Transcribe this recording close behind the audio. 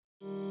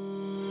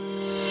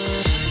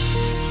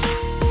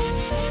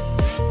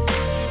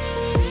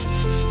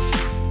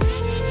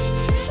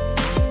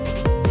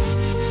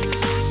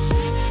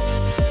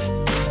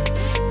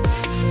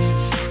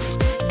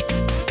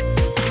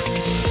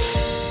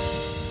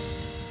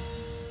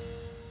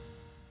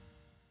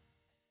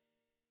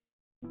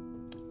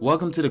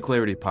Welcome to the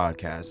Clarity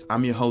Podcast.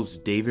 I'm your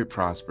host, David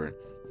Prosper.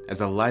 As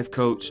a life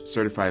coach,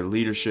 certified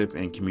leadership,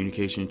 and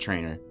communication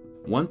trainer,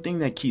 one thing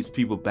that keeps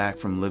people back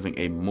from living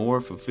a more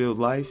fulfilled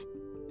life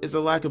is a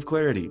lack of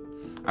clarity.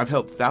 I've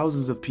helped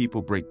thousands of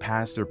people break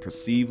past their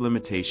perceived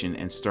limitation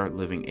and start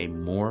living a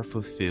more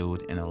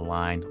fulfilled and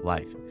aligned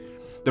life.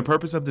 The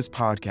purpose of this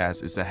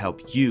podcast is to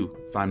help you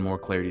find more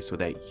clarity so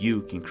that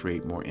you can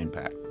create more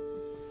impact.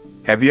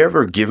 Have you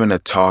ever given a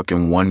talk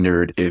and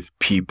wondered if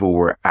people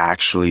were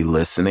actually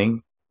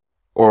listening?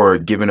 Or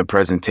given a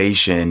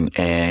presentation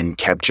and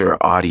kept your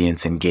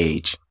audience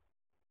engaged?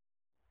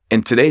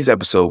 In today's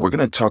episode, we're going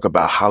to talk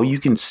about how you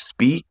can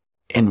speak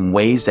in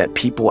ways that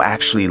people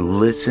actually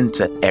listen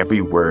to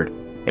every word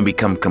and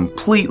become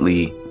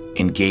completely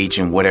engaged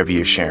in whatever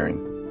you're sharing.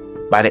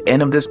 By the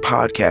end of this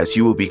podcast,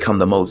 you will become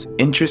the most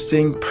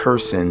interesting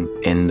person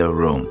in the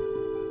room.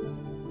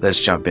 Let's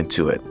jump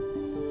into it.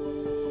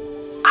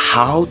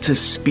 How to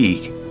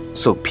speak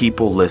so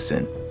people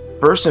listen.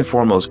 First and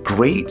foremost,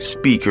 great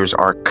speakers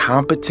are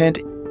competent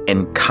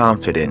and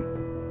confident.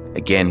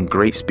 Again,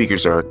 great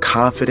speakers are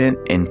confident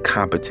and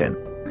competent.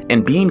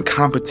 And being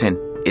competent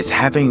is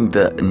having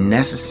the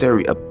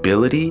necessary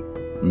ability,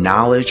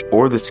 knowledge,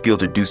 or the skill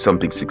to do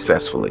something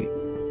successfully.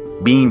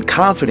 Being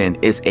confident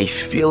is a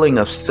feeling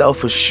of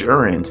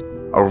self-assurance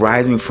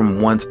arising from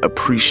one's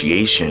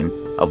appreciation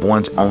of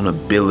one's own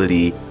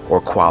ability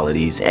or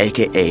qualities,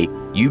 aka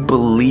you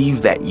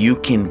believe that you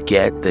can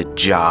get the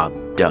job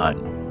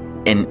done.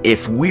 And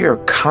if we are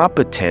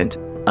competent,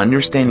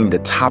 understanding the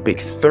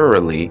topic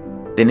thoroughly,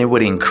 then it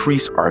would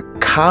increase our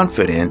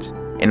confidence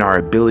in our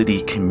ability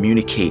to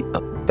communicate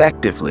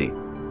effectively.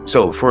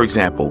 So, for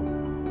example,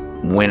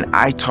 when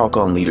I talk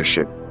on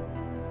leadership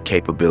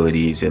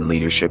capabilities and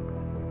leadership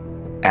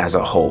as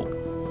a whole,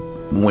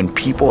 when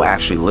people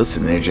actually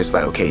listen, they're just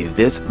like, okay,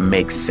 this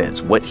makes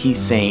sense. What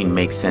he's saying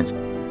makes sense.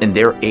 And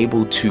they're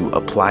able to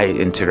apply it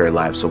into their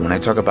lives. So when I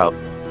talk about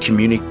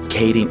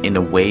communicating in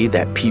a way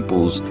that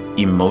people's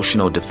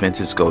emotional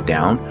defenses go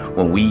down,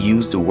 when we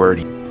use the word,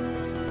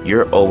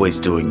 you're always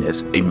doing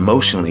this,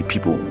 emotionally,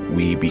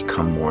 we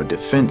become more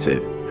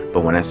defensive.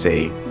 But when I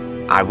say,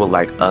 I would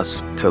like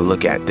us to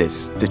look at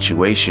this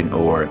situation,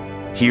 or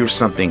here's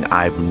something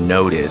I've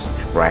noticed,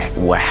 right?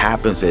 What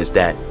happens is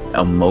that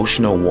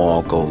emotional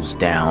wall goes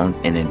down,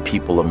 and then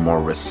people are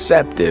more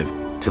receptive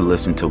to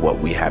listen to what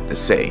we have to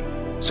say.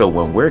 So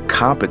when we're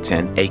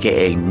competent,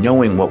 aka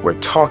knowing what we're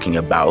talking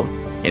about,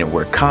 and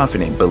we're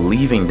confident,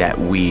 believing that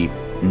we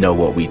know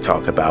what we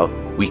talk about,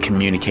 we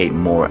communicate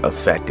more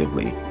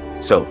effectively.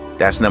 So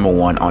that's number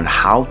one on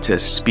how to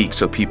speak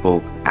so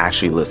people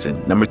actually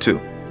listen. Number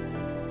two,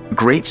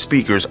 great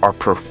speakers are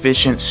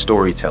proficient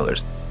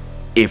storytellers.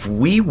 If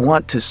we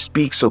want to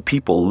speak so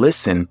people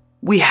listen,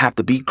 we have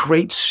to be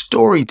great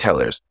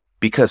storytellers,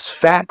 because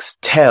facts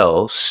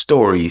tell,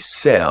 stories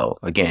sell.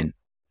 Again,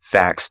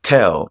 facts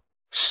tell,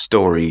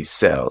 stories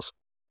sells.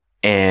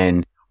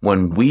 And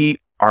when we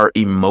are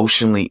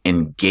emotionally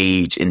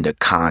engaged in the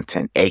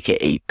content,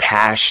 aka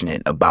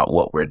passionate about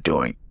what we're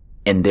doing,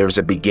 and there's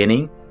a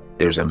beginning,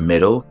 there's a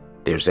middle,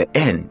 there's an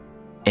end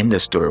in the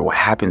story, what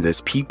happens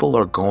is people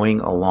are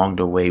going along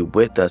the way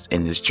with us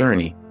in this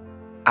journey.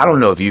 I don't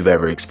know if you've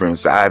ever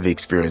experienced, I've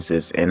experienced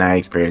this, and I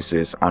experience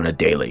this on a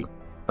daily.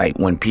 Like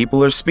when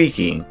people are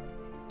speaking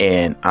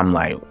and I'm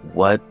like,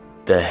 what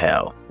the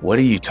hell? What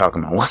are you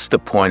talking about? What's the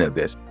point of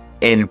this?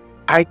 And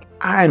I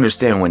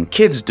understand when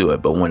kids do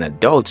it, but when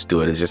adults do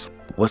it, it's just,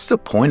 what's the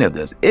point of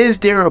this? Is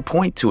there a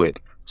point to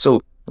it?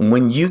 So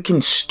when you can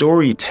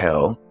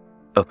storytell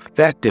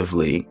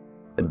effectively,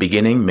 the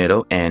beginning,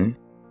 middle, end,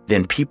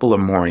 then people are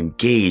more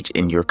engaged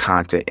in your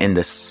content. And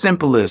the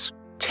simplest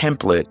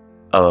template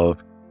of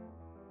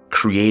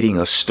creating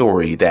a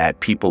story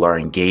that people are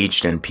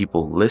engaged and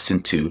people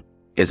listen to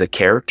is a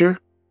character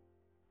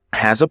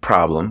has a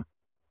problem,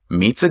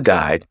 meets a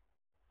guide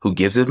who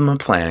gives them a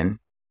plan.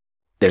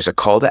 There's a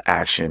call to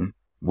action,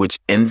 which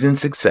ends in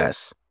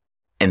success,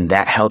 and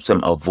that helps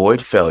them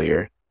avoid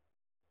failure.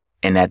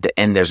 And at the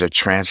end, there's a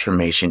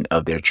transformation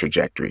of their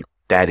trajectory.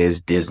 That is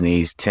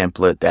Disney's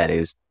template. That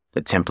is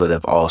the template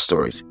of all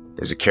stories.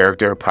 There's a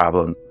character, a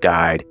problem,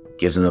 guide,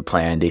 gives them a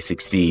plan, they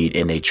succeed,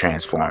 and they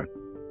transform.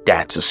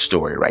 That's a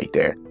story right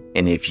there.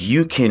 And if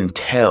you can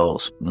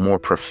tell more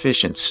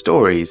proficient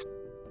stories,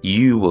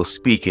 you will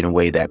speak in a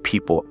way that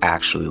people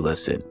actually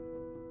listen.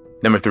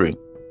 Number three,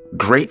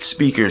 great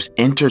speakers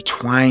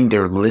intertwine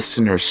their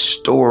listeners'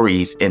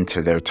 stories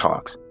into their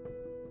talks.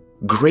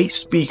 Great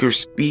speakers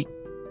speak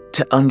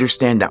to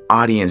understand the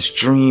audience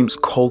dreams,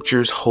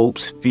 cultures,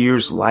 hopes,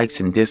 fears, likes,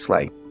 and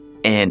dislikes.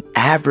 And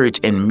average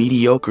and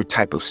mediocre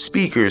type of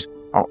speakers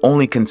are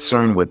only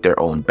concerned with their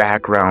own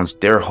backgrounds,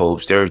 their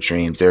hopes, their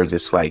dreams, their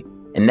dislike.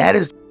 And that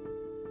is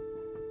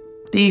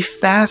the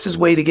fastest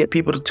way to get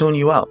people to tune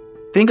you out.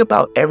 Think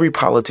about every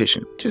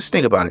politician. Just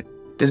think about it.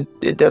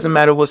 It doesn't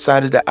matter what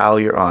side of the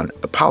aisle you're on.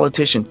 A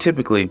politician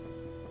typically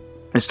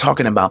is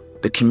talking about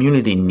the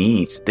community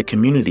needs, the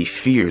community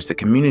fears, the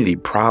community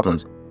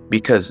problems,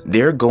 because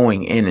they're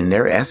going in and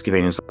they're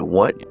excavating. It's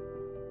like,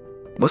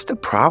 what's the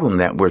problem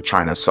that we're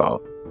trying to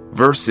solve?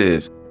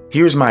 Versus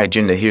here's my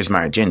agenda, here's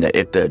my agenda.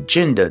 If the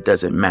agenda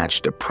doesn't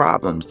match the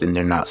problems, then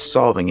they're not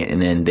solving it,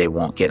 and then they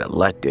won't get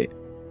elected.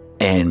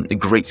 And the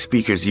great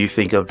speakers, you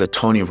think of the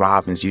Tony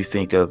Robbins, you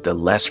think of the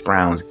Les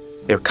Browns,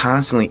 they're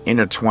constantly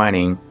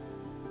intertwining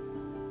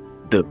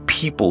the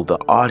people, the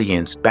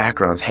audience,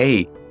 backgrounds.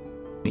 Hey,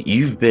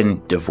 you've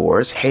been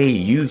divorced. Hey,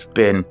 you've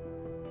been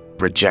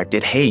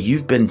rejected. Hey,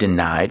 you've been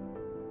denied.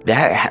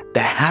 That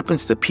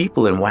happens to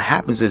people. And what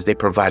happens is they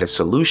provide a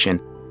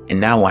solution. And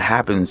now what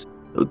happens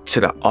to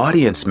the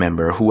audience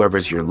member,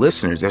 whoever's your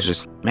listeners, they're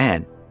just,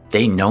 man,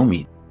 they know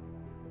me.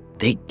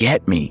 They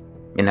get me.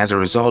 And as a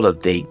result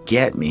of they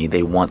get me,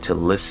 they want to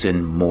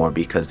listen more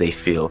because they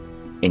feel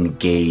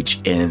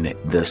engaged in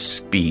the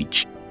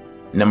speech.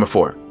 Number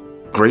 4,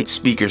 great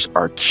speakers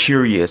are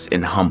curious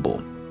and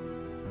humble.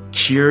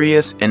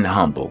 Curious and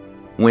humble.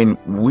 When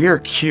we're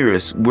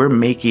curious, we're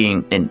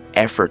making an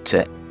effort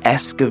to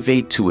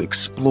excavate, to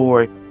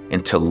explore,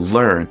 and to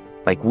learn.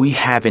 Like we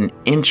have an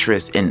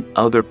interest in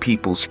other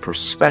people's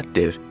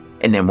perspective.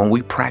 And then when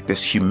we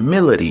practice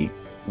humility,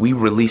 we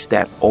release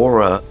that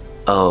aura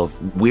of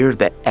we're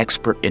the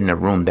expert in the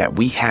room, that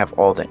we have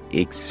all the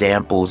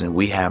examples and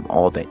we have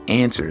all the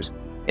answers.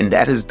 And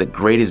that is the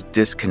greatest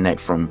disconnect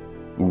from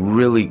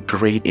really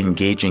great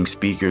engaging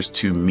speakers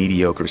to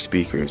mediocre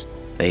speakers.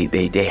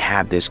 They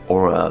have this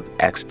aura of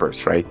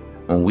experts, right?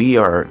 When we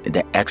are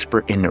the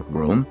expert in the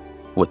room,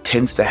 what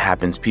tends to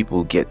happen is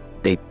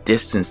they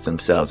distance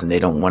themselves and they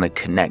don't want to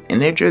connect.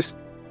 And they're just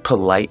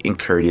polite and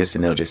courteous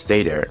and they'll just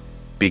stay there.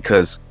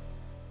 Because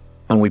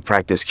when we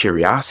practice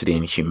curiosity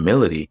and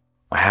humility,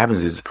 what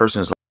happens is this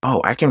person is like,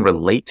 oh, I can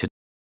relate to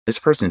this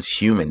person's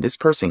human. This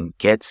person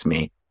gets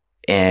me.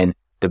 And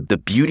the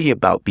beauty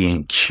about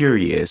being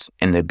curious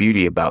and the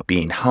beauty about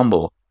being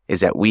humble is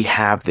that we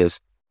have this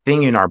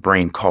thing in our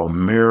brain called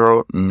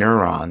mirror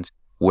neurons,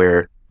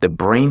 where the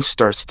brain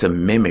starts to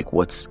mimic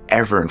what's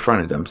ever in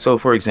front of them. So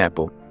for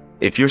example,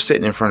 if you're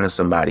sitting in front of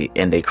somebody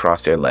and they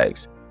cross their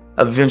legs,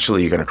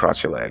 eventually you're going to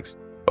cross your legs.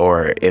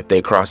 Or if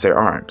they cross their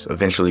arms,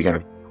 eventually you're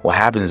going to. What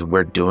happens is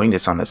we're doing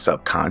this on a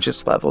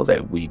subconscious level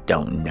that we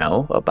don't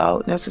know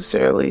about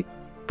necessarily.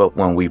 But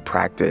when we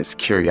practice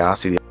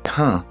curiosity,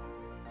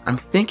 I'm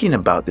thinking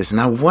about this and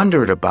I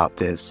wondered about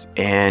this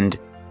and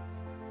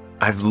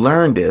I've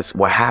learned this.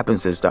 What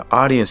happens is the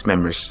audience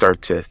members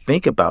start to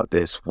think about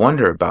this,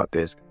 wonder about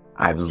this.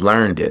 I've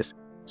learned this.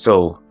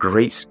 So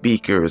great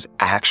speakers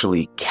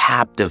actually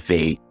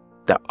captivate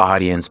the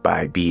audience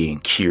by being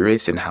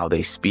curious in how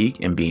they speak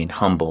and being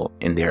humble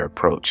in their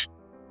approach.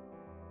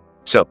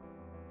 So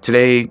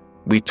today,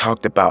 we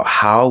talked about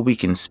how we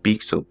can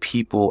speak so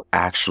people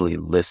actually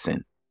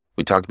listen.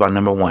 We talked about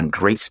number 1,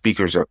 great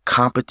speakers are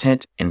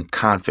competent and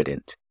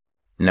confident.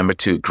 Number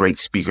 2, great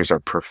speakers are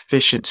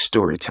proficient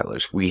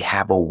storytellers. We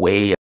have a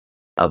way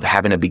of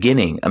having a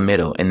beginning, a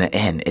middle, and the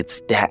end.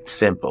 It's that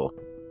simple.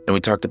 And we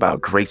talked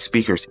about great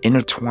speakers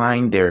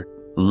intertwine their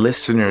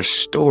listeners'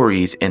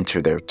 stories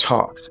into their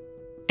talks.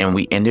 And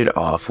we ended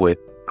off with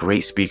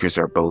great speakers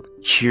are both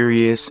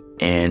curious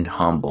and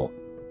humble.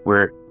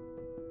 We're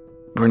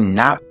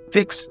not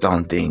fixed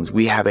on things.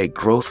 We have a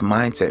growth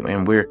mindset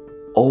and we're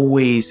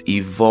always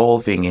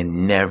evolving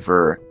and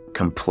never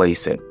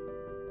complacent.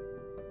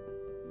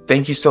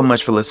 Thank you so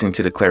much for listening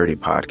to the Clarity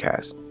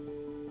Podcast.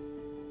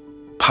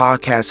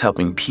 Podcast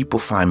helping people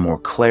find more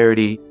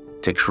clarity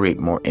to create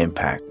more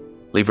impact.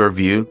 Leave a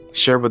review,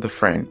 share with a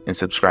friend, and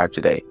subscribe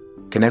today.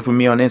 Connect with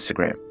me on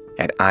Instagram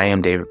at I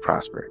am David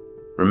Prosper.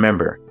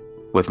 Remember,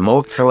 with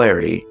more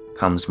clarity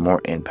comes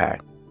more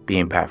impact. Be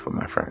impactful,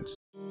 my friends.